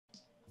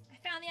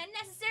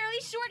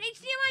unnecessarily short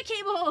HDMI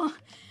cable.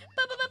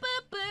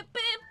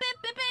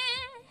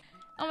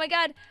 Oh my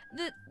god,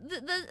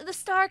 the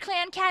Star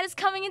Clan cat is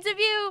coming into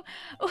view.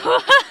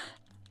 Oh,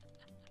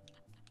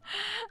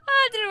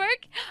 did it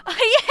work? Oh,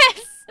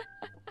 yes.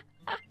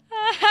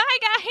 Hi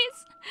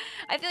guys.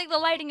 I feel like the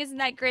lighting isn't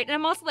that great, and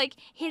I'm also like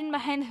hidden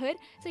behind the hood.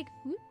 It's like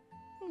whoop,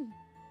 whoop,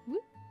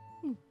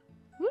 whoop, whoop,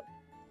 whoop,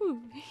 whoop.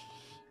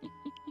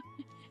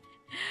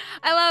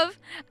 I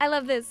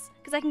love this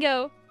because I can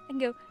go.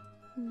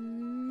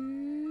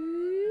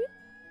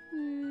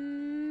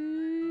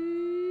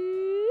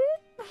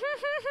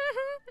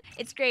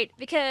 It's great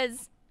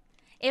because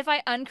if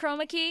I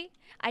unchroma key,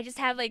 I just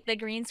have like the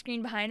green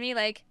screen behind me.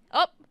 Like,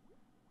 oh,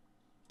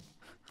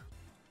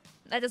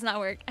 that does not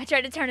work. I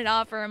tried to turn it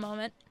off for a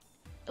moment.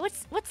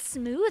 What's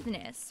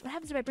smoothness? What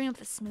happens if I bring up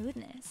the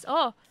smoothness?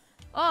 Oh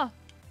no,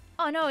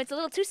 it's a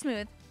little too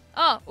smooth.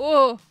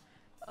 Oh.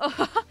 All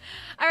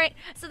right,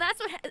 so that's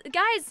what,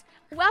 guys,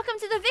 welcome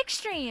to the Vic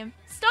stream,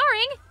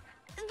 starring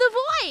The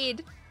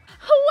Void.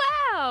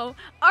 Wow,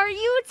 are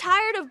you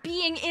tired of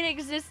being in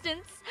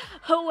existence?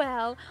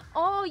 Well,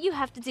 all you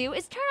have to do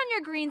is turn on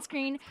your green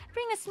screen,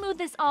 bring the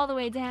smoothness all the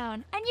way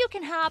down, and you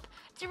can hop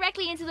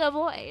directly into the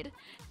void.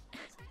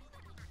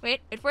 Wait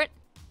for it.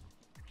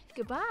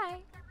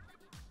 Goodbye.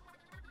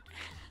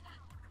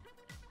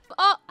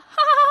 Oh,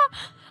 oh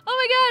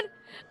my god,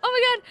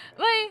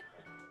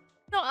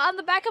 no, on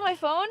the back of my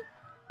phone,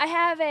 I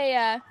have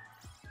a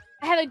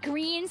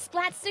green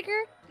splat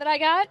sticker that I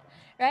got,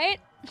 right?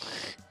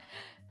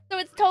 So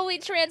it's totally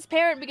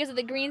transparent because of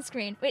the green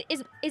screen. Wait,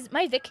 is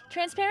my Vic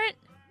transparent?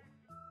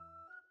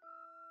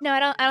 No, I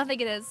don't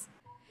think it is.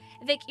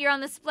 Vic, you're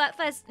on the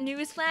Splatfest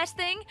news flash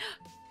thing?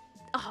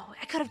 Oh,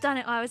 I could have done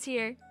it while I was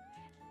here.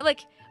 Look,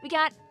 we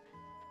got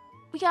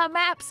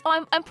maps.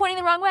 Oh, I'm pointing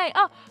the wrong way.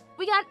 Oh,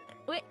 we got,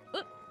 wait,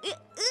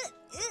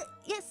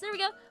 yes, there we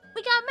go.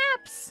 We got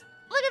maps.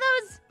 Look at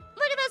those.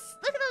 Look at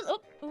those.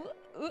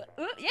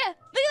 Yeah, look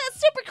at those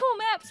super cool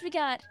maps we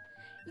got.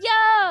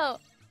 Yo,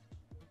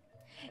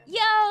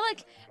 look,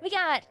 we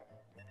got,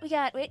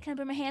 wait, can I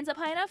bring my hands up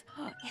high enough?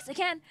 Oh, yes, I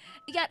can.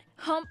 We got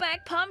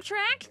Humpback Pump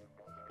Track.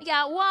 We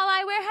got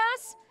Walleye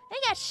Warehouse. We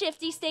got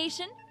Shifty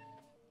Station.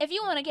 If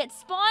you want to get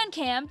spawn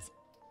camped,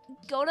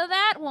 go to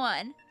that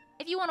one.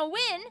 If you want to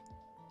win,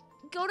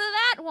 go to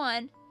that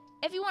one.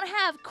 If you want to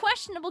have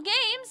questionable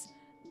games,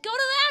 go to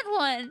that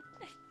one.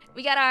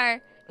 We got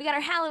our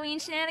Halloween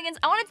shenanigans.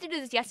 I wanted to do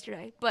this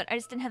yesterday, but I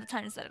just didn't have the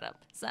time to set it up.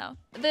 So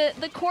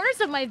the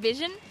corners of my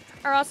vision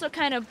are also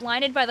kind of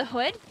blinded by the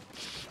hood.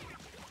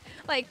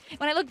 Like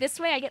when I look this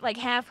way, I get like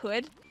half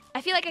hood. I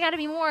feel like I gotta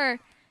be more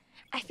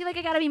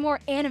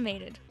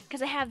animated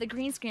because I have the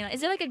green screen on.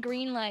 Is there like a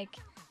green like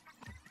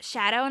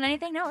shadow and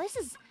anything? No, this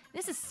is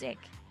sick.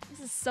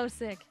 This is so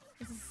sick.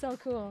 This is so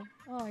cool.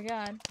 Oh my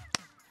god.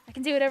 I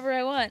can do whatever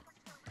I want.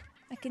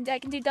 I can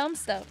do dumb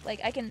stuff.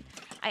 Like I can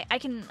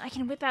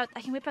whip out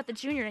the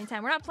Junior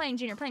anytime. We're not playing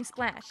Junior, we're playing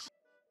Splash.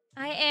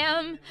 I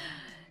am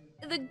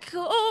the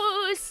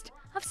ghost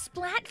of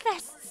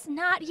Splatfests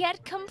not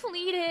yet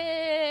completed.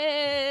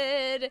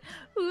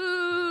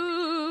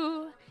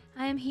 Ooh.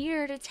 I am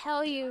here to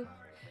tell you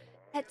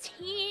that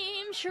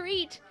Team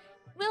Treat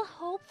will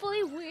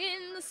hopefully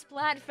win the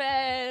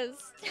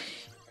Splatfest.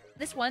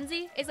 This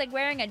onesie is like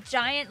wearing a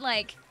giant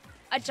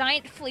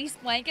fleece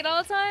blanket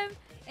all the time,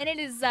 and it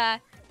is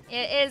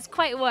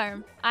quite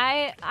warm.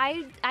 I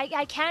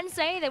can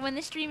say that when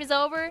this stream is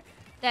over,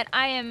 that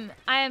I am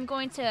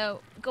going to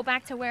go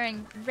back to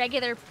wearing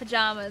regular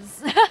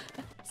pajamas.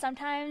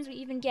 Sometimes we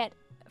even get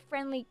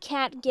friendly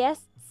cat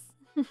guests.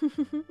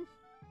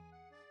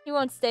 He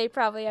won't stay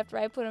probably after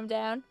I put him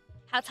down.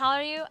 How tall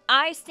are you?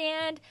 I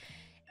stand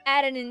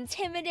at an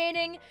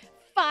intimidating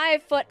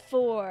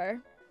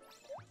 5'4".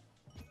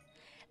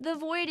 The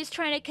Void is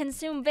trying to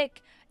consume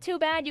Vic. Too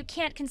bad you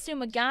can't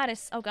consume a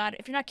goddess. Oh god,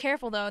 if you're not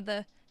careful though,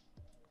 oh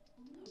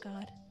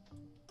god.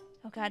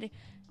 Oh god.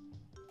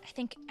 I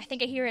think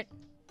I hear it.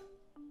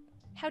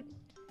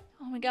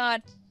 Oh my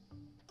god.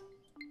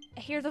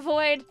 I hear the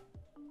Void.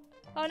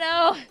 Oh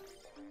no.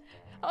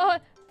 Oh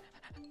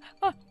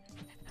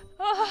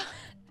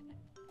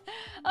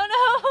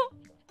no.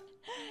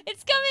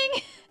 It's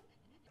coming.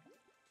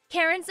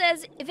 Karen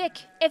says,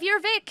 Vic, if you're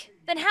Vic,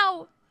 then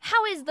how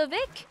is the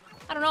Vic?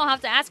 I don't know, I'll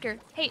have to ask her.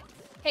 Hey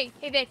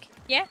Vic,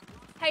 yeah?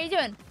 How you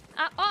doing?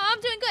 Oh,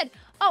 I'm doing good.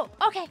 Oh,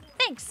 okay,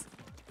 thanks.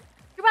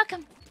 You're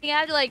welcome.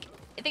 I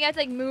think I have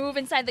to move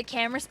inside the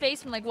camera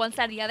space from like one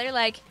side to the other,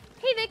 like,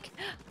 hey Vic,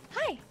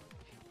 hi,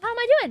 how am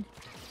I doing?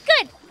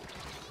 Good.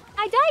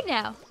 I died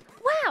now.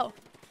 Wow,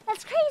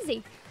 that's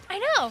crazy. I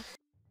know.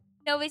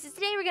 No, basis,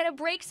 today we're gonna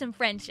break some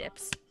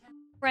friendships.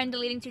 Friend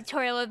deleting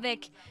tutorial with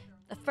Vic.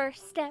 The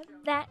first step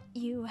that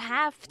you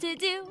have to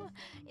do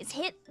is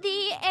hit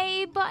the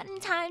A button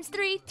times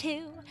 3,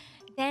 2.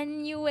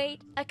 Then you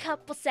wait a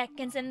couple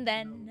seconds and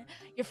then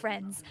your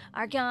friends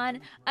are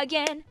gone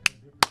again.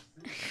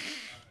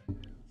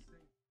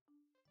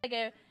 like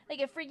a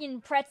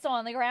freaking pretzel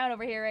on the ground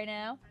over here right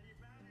now.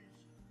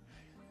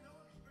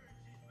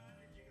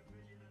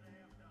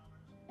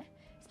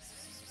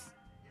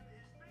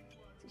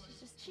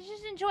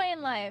 just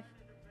enjoying life.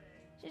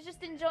 She's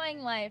just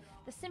enjoying life.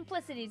 The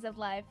simplicities of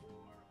life.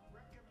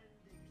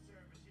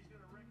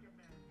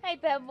 Hey,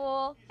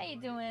 Pebble. How you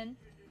doing?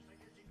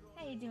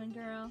 How you doing,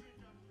 girl?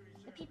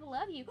 The people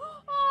love you.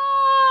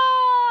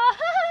 Oh!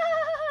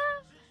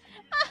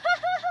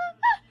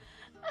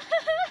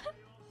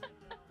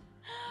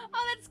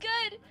 Oh, that's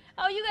good.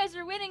 Oh, you guys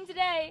are winning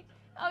today.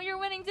 Oh, you're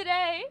winning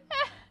today.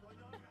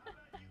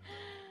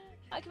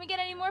 Can we get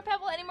any more,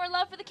 Pebble? Any more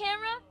love for the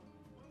camera?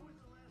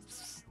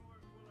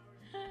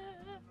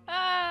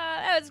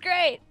 Ah, that was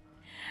great.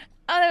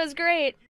 Oh, that was great.